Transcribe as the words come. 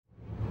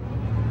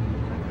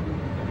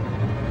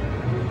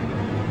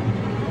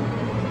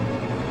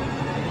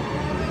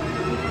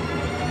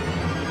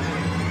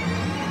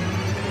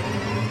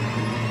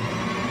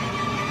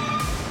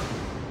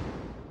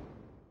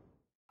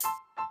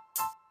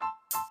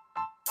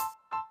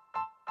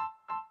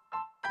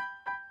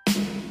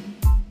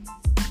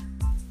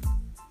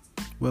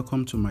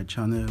Welcome to my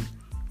channel,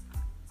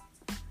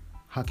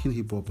 Hacking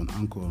Hip Hop on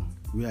Anchor,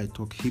 where I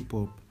talk hip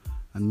hop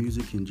and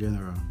music in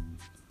general,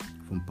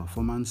 from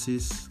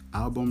performances,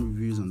 album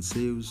reviews and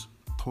sales,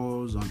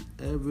 tours, and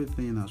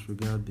everything as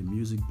regards the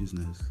music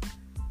business.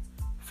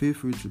 Feel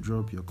free to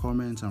drop your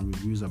comments and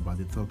reviews about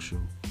the talk show.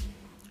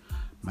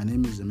 My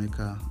name is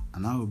Emeka,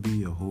 and I will be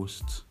your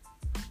host,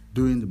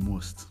 doing the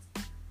most.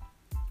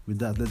 With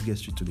that, let's get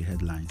straight to the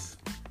headlines.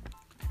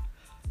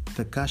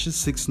 Tekashi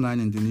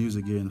 6ix9ine in the news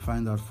again.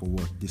 Find out for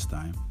what this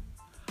time.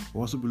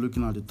 We'll also be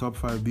looking at the top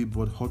 5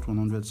 Billboard Hot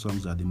 100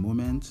 songs at the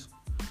moment.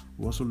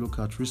 We'll also look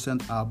at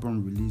recent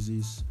album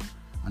releases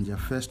and their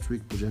first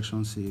week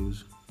projection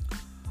sales.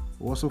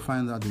 We'll also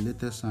find out the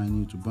latest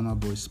signing to Burna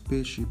Boy's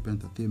Spaceship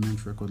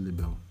Entertainment record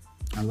label.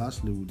 And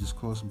lastly, we'll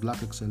discuss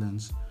Black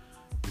excellence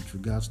with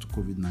regards to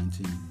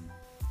COVID-19.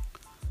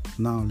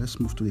 Now, let's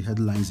move to the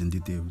headlines in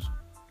details.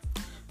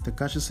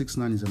 Tekashi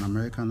 6ix9ine is an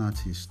American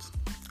artist.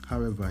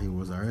 However, he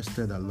was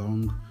arrested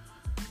along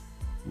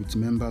with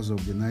members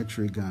of the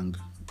Nitre gang,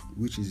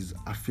 which is his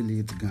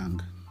affiliate gang.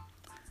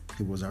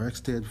 He was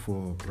arrested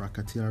for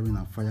racketeering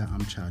and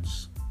firearm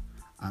charges.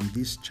 And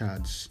these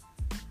charges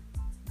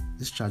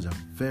are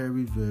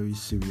very, very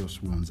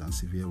serious ones and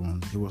severe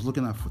ones. He was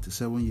looking at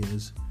 47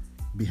 years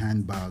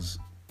behind bars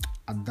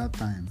at that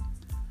time,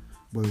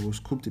 but he was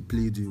scooped a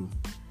plea deal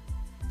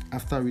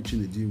after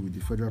reaching a deal with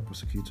the federal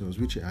prosecutors,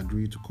 which he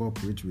agreed to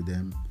cooperate with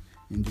them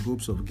in the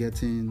hopes of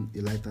getting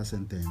a lighter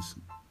sentence.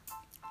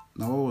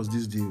 Now, what was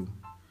this deal?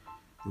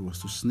 It was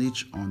to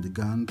snitch on the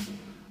gang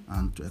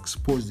and to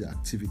expose their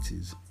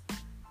activities.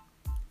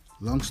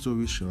 Long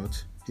story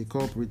short, he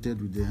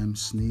cooperated with them,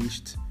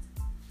 snitched,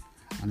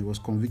 and he was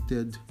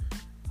convicted,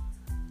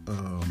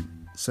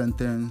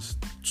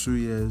 sentenced 2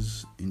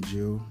 years in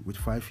jail with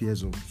 5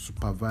 years of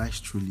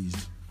supervised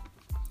release.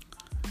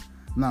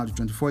 Now, the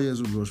 24 years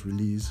old was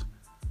released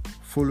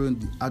following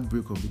the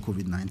outbreak of the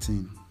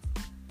COVID-19.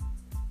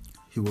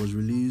 He was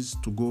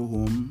released to go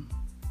home.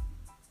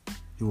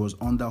 He was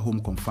under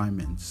home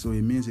confinement, so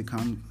it means he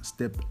can't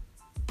step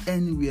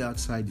anywhere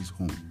outside his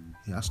home.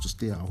 He has to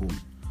stay at home.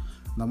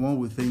 Now, one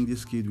would think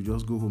this kid will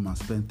just go home and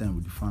spend time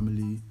with the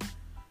family,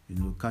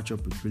 catch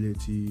up with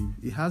relatives.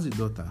 He has a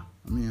daughter.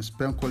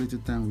 Spend quality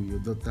time with your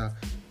daughter,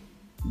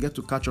 get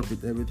to catch up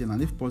with everything,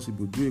 and if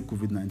possible, do a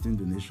COVID-19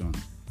 donation.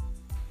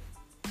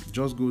 It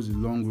just goes a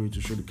long way to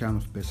show the kind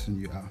of person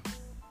you are.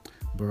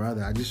 But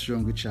rather, this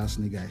young rich ass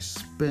nigga is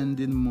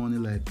spending money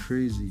like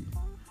crazy.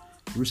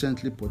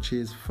 Recently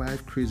purchased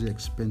 5 crazy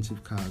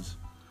expensive cars.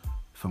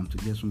 If I'm to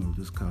get one of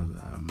those cars,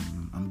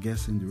 I'm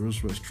guessing the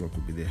Rolls Royce truck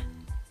will be there.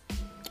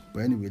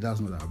 But anyway,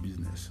 that's not our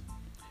business.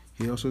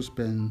 He also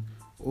spent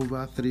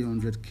over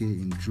 300k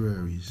in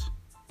jewelries.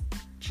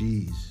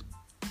 Jeez.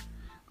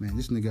 Man,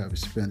 this nigga be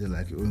spending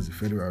like he owns the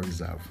Federal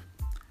Reserve.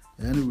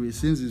 Anyway,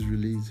 since his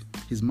release,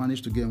 he's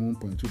managed to get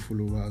 1.2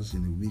 followers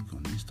in a week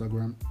on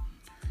Instagram.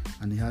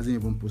 And he hasn't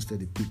even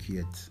posted a pic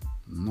yet.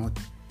 Not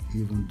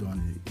even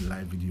done a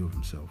live video of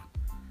himself.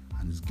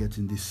 And he's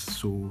getting this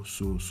so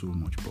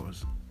much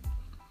buzz.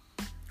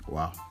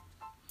 Wow.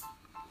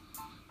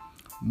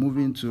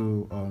 Moving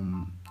to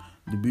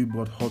the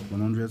Billboard Hot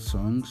 100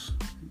 songs,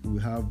 we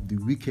have The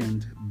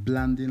Weeknd,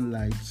 Blinding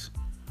Lights,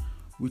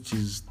 which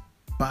is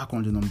back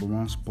on the number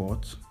 1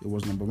 spot. It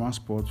was number 1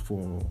 spot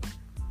for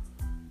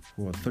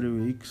 3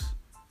 weeks.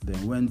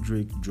 Then when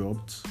Drake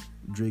dropped,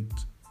 Drake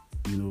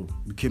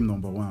became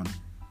number 1.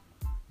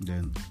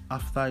 Then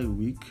after a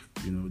week,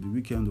 The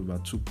Weeknd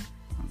overtook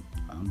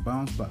and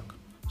bounced back.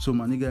 So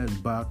my nigga is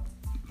back,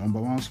 number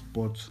 1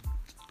 spot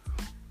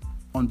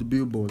on the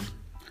Billboard.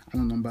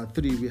 And on number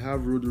 3, we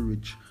have Roddy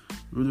Ricch.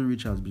 Roddy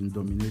Ricch has been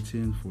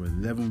dominating for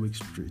 11 weeks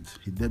straight.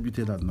 He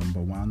debuted at number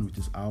 1 with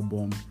his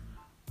album.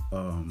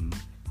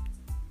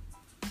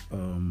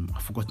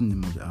 I've forgotten the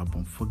name of the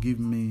album.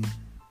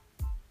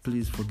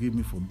 Please forgive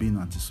me for being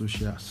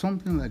antisocial.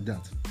 Something like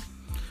that.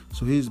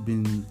 So he's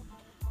been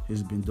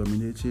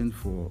dominating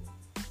for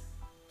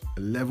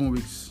 11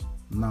 weeks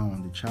now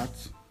on the chart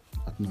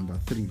at number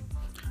 3.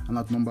 And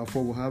at number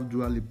 4, we have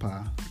Dua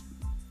Lipa,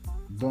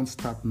 Don't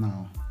Start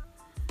Now.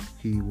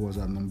 He was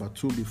at number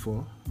 2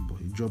 before, but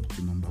he dropped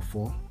to number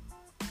 4.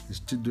 He's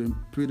still doing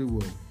pretty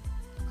well.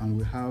 And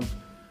we have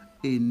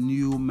a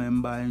new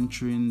member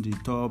entering the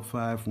top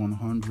 5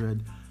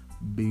 100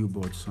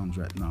 Billboard songs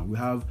right now. We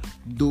have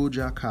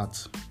Doja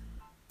Cat.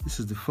 This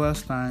is the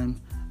first time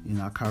in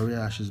her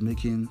career she's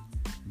making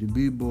the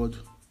Billboard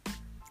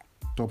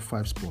top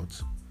 5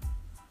 spots.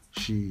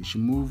 She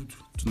moved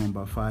to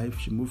number 5.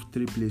 She moved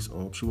 3 places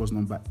up. She was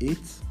number 8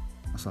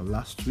 as her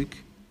last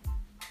week.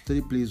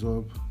 3 places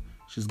up.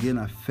 She's gained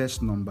her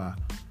first number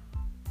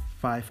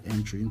 5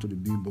 entry into the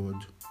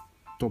Billboard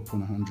top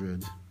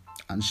 100.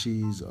 And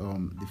she's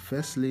the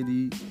first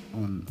lady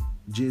on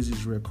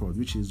Jay-Z's record,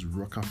 which is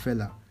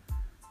Rockefeller.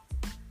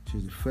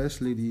 She's the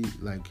first lady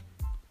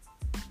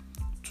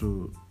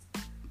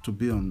to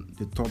be on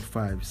the top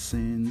 5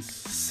 since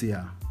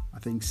Sia. I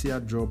think Sia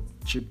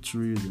dropped Cheap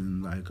Thrills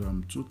in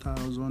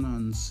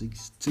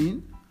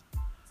 2016.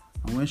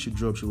 And when she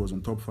dropped, she was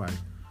on top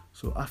 5.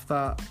 So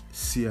after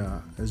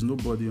Sia, there's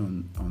nobody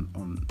on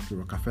the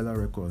Rockefeller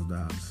records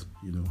that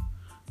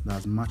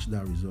has matched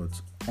that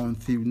result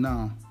until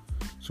now.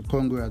 So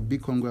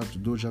big congrats to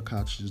Doja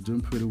Cat. She's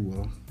doing pretty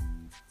well,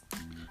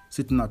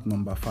 sitting at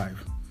number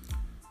 5.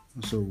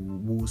 So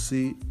we'll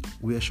see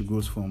where she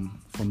goes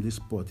from this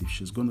spot, if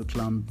she's going to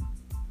climb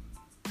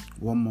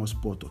one more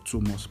spot or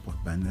 2 more spots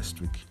by next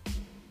week.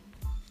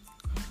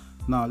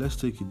 Now let's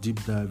take a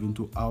deep dive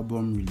into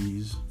album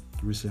release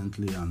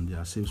recently and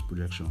their sales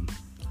projection.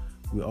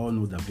 We all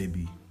know that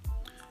Baby,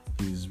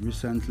 his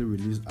recently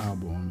released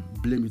album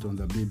Blame It on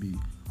the Baby,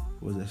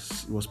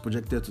 was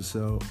projected to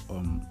sell.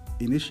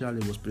 Initially,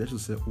 was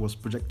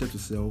projected to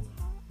sell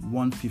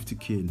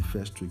 150k in the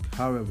first week.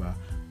 However,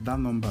 that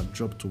number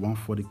dropped to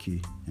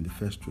 140k in the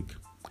first week.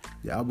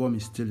 The album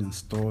is still in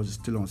stores, it's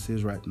still on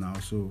sales right now,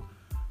 so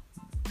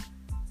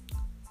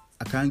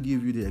I can't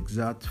give you the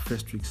exact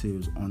first week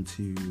sales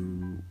until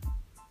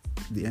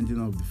the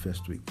ending of the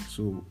first week.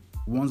 So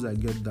once I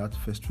get that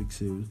first week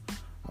sales,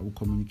 I will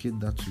communicate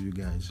that to you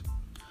guys.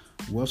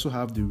 We also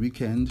have The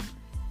Weeknd,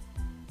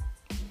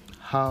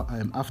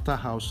 After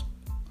House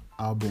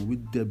album, which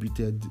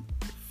debuted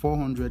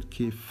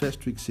 400k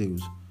first week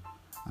sales,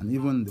 and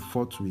even the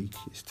 4th week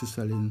it's still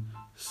selling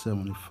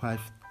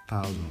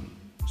 75,000.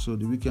 So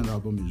The Weeknd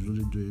album is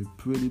really doing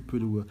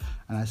pretty well,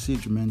 and I see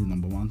it remain the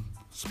number 1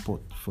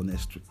 spot for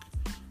next week.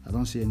 I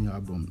don't see any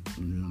album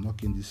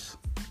knocking this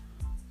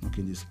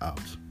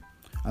out.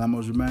 And I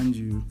must remind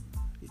you,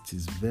 it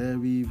is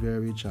very,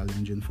 very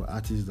challenging for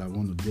artists that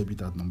want to debut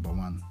at number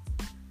 1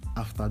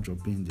 after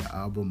dropping their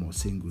album or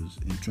singles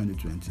in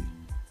 2020.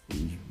 It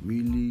is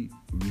really,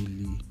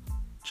 really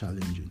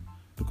challenging,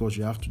 because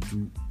you have to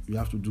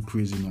do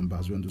crazy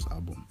numbers when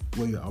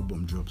your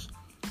album drops.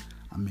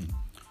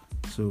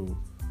 So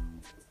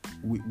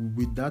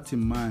with that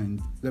in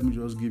mind, let me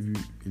just give you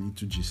a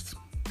little gist.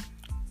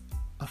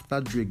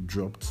 After Drake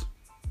dropped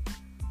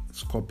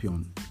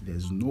Scorpion,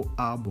 there's no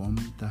album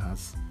that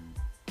has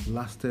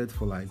lasted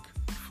for like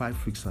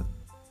 5 weeks at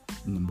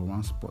number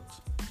 1 spot.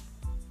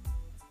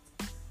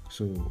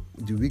 So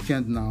The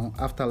Weeknd now,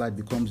 Afterlife,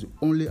 becomes the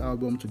only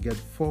album to get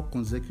 4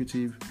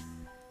 consecutive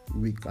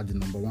weeks at the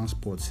number 1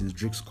 spot since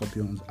Drake's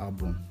Scorpion's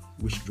album,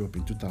 which dropped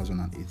in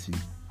 2018.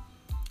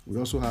 We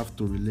also have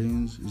Tory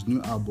Lanez, his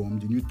new album,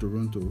 The New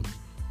Toronto,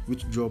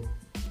 which dropped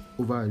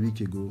over a week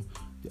ago.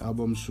 The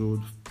album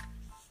sold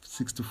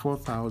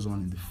 64,000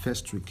 in the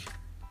first week.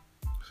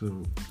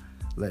 So,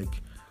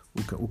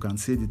 we can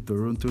say the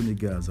Toronto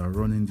niggas are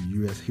running the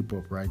US hip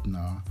hop right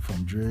now,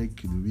 from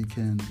Drake, The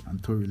Weeknd,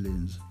 and Tory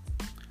Lanez.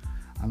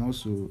 And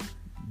also,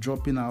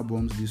 dropping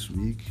albums this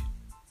week,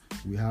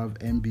 we have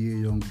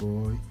NBA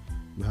Youngboy,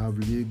 we have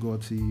Lil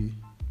Gotti,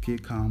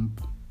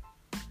 K-Camp,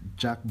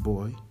 Jack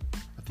Boy.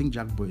 I think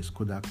Jack Boy is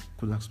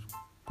Kodak's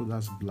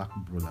black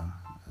brother.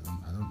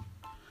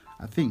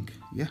 I think,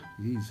 yeah,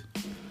 he is.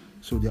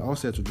 So they're all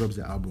set to drop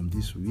their album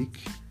this week.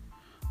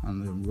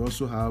 And we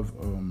also have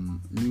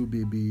Lil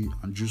Baby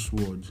and Juice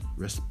WRLD,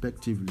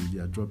 respectively. They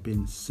are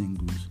dropping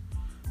singles.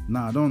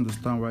 Now, I don't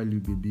understand why Lil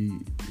Baby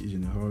is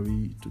in a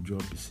hurry to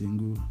drop a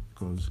single,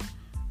 because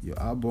your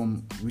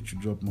album, which you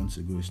dropped months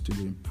ago, is still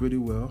doing pretty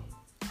well.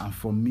 And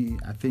for me,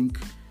 I think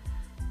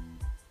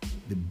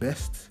the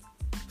best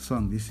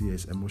song this year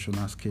is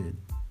Emotionally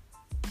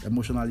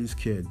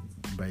Scared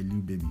by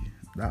Lil Baby.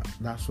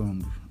 That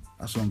song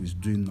is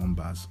doing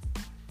numbers.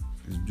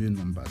 It's doing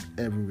numbers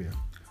everywhere.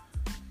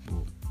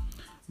 But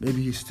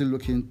maybe he's still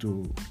looking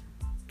to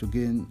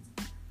gain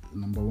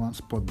number 1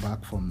 spot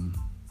back from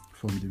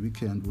The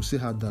Weeknd. We'll see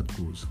how that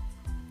goes.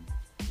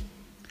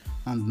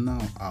 And now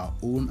our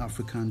own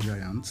African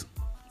giant,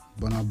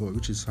 Burna Boy,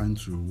 which is signed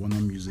to Warner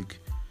Music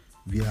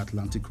via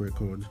Atlantic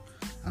Records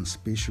and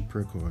Spaceship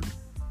Records,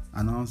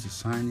 announced the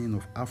signing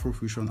of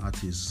Afrofusion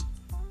artist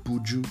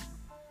Buju.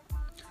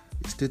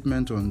 A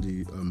statement on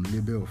the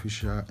label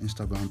official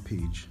Instagram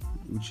page,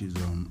 which is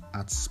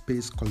at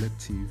Space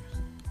Collective,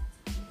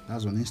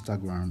 that's on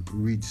Instagram,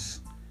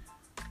 reads,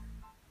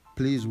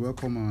 "Please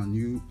welcome our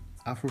new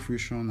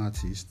Afrofusion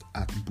artist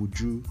at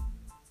Buju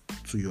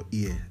to your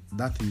ear."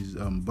 That is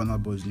Burna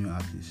Boy's new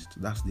artist.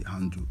 That's the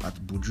handle, at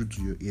Buju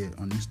to your ear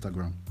on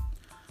Instagram.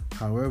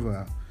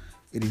 However,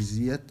 it is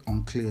yet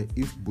unclear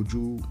if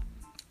Buju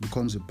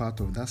becomes a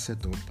part of that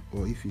setup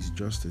or if he's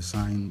just a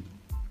signed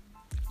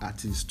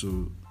artist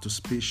to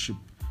Spaceship,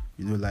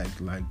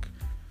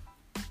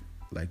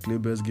 like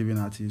labels giving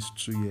artists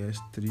 2 years,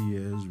 3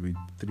 years with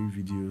 3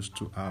 videos,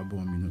 2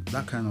 albums,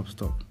 that kind of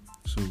stuff.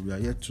 So we are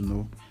yet to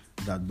know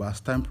that, but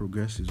as time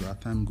progresses or as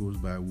time goes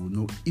by, we'll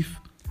know if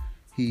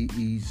he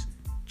is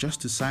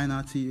just a signed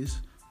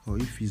artist or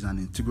if he's an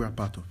integral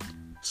part of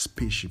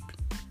Spaceship.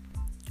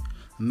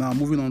 Now,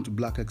 moving on to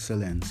Black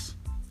Excellence.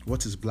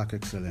 What is Black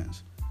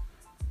Excellence?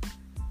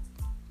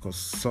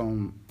 Because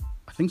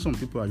I think some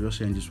people are just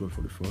saying this word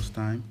for the first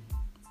time.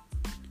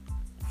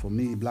 For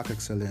me, Black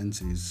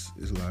Excellence is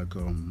like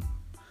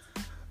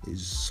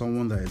is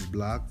someone that is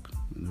black.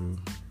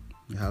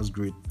 He has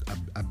great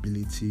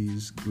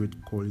abilities, great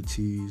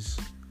qualities.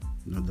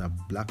 That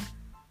black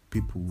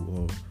people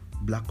or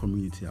black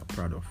community are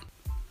proud of.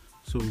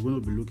 So we're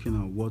going to be looking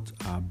at what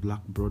our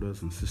black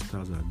brothers and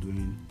sisters are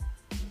doing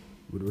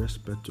with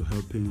respect to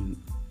helping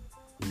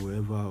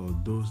whoever or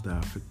those that are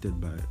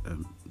affected by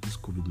this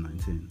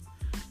COVID-19.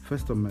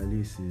 First on my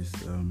list is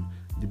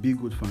the Be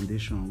Good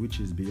Foundation, which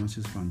is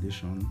Beyonce's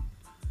foundation.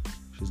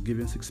 She's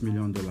giving $6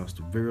 million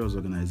to various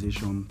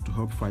organizations to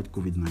help fight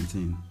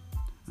COVID-19.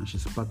 And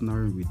she's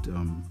partnering with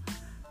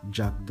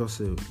Jack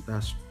Dorsey,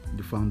 that's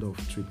the founder of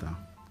Twitter.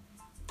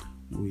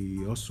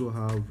 We also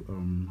have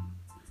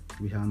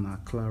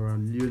Rihanna Clara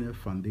Leone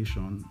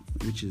Foundation,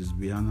 which is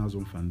Rihanna's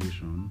own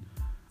foundation.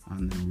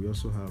 And then we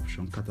also have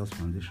Sean Carter's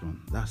foundation,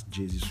 that's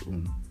Jay-Z's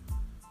own.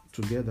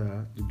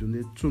 Together, they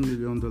donate $2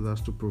 million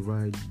to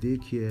provide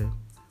daycare,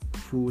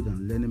 food,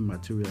 and learning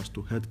materials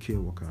to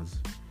healthcare workers.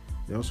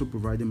 They're also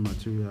providing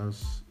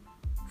materials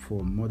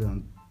for more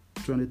than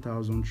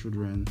 20,000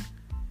 children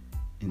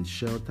in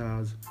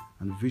shelters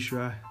and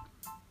visual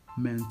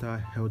mental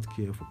health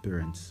care for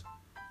parents.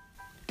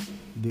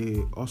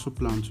 They also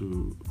plan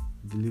to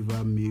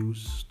deliver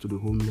meals to the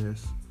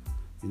homeless,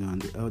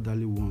 and the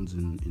elderly ones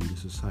in the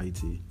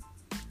society.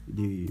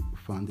 The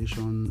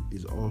foundation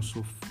is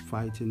also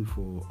fighting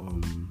for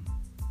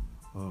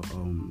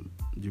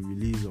the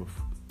release of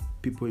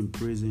people in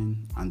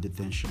prison and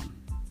detention,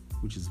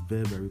 which is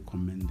very, very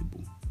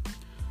commendable.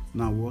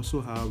 Now we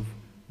also have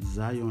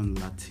Zion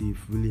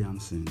Lateef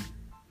Williamson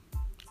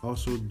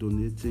also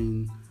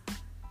donating,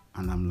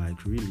 and I'm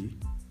like, really?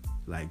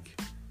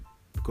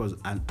 Because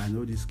I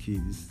know this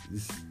kid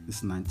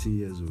is 19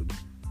 years old.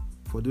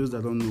 For those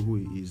that don't know who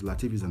he is,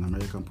 Lateef is an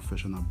American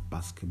professional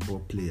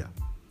basketball player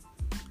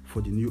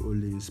for the New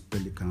Orleans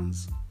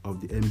Pelicans of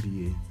the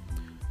NBA.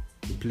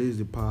 He plays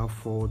the power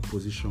forward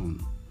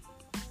position,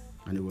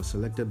 and he was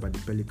selected by the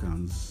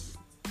Pelicans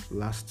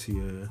last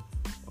year,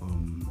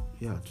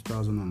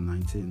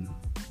 2019,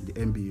 the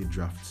NBA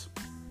draft.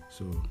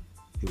 So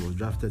he was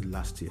drafted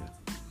last year,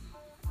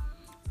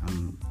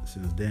 and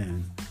since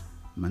then,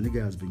 my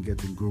nigga has been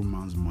getting grown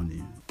man's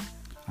money.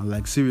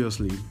 And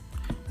seriously,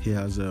 he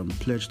has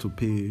pledged to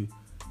pay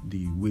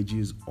the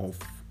wages of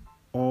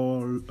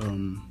all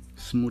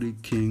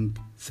Smoothie King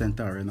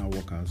Center Arena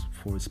workers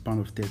for a span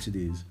of 30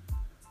 days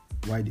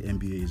while the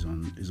NBA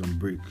is on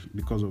break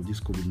because of this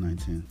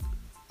COVID-19.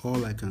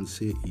 All I can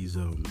say is,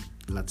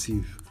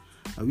 Lateef,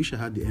 I wish I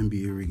had the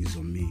NBA rings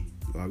on me,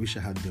 or I wish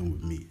I had them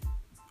with me.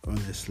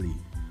 Honestly,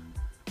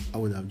 I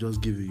would have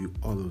just given you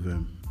all of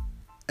them.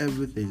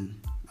 Everything,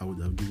 I would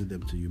have given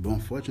them to you. But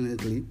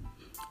unfortunately,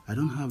 I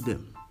don't have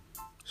them.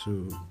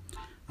 So,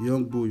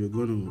 young boy, you're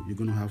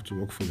gonna have to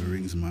work for the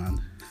rings,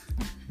 man.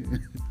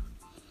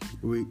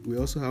 We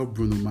also have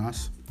Bruno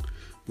Mars.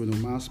 Bruno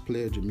Mars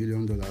pledged $1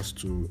 million to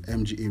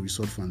MGA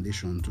Resort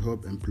Foundation to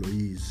help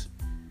employees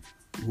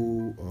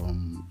who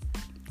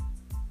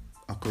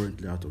are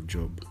currently out of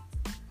job.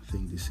 I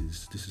think this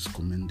is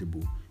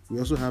commendable. We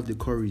also have the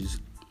Currys,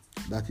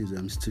 that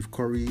is Steve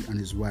Curry and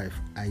his wife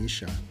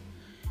Aisha.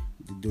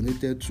 They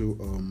donated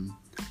to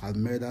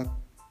Alameda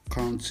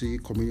County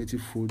Community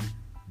Food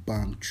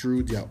Bank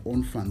through their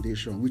own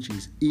foundation, which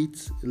is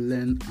Eat,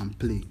 Learn and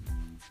Play.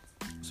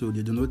 So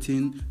they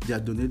are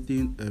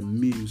donating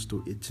meals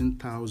to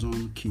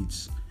 18,000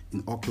 kids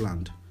in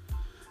Auckland.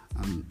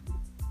 And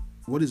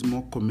what is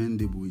more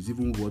commendable is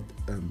even what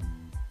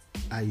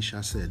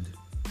Aisha said.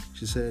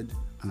 She said,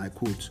 and I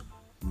quote,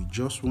 "We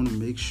just want to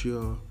make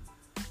sure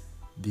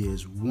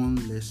there's one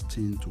less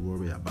thing to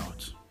worry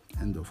about."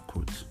 End of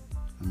quote.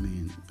 I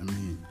mean,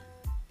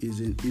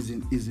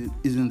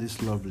 isn't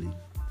this lovely?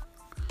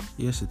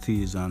 Yes, it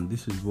is, and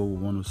this is what we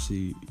want to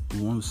see.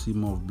 We want to see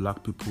more of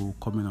black people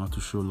coming out to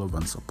show love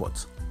and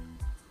support.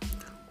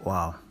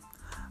 Wow.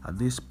 At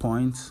this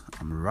point,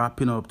 I'm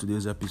wrapping up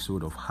today's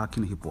episode of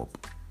Hacking Hip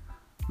Hop.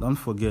 Don't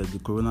forget, the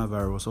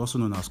coronavirus, also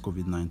known as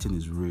COVID-19,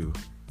 is real.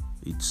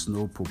 It's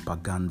no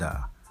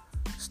propaganda.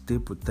 Stay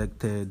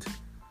protected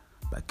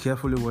by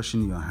carefully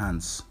washing your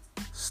hands.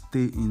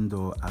 Stay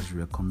indoor as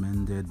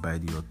recommended by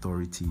the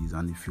authorities,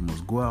 and if you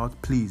must go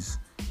out, please,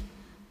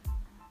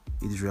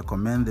 it is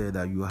recommended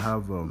that you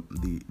have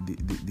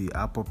the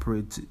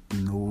appropriate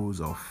nose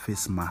or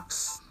face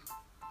masks.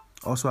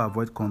 Also,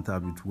 avoid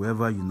contact with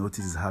whoever you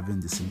notice is having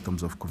the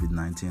symptoms of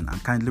COVID-19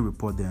 and kindly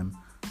report them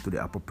to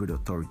the appropriate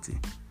authority.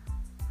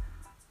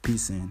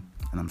 Peace in,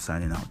 and I'm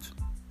signing out.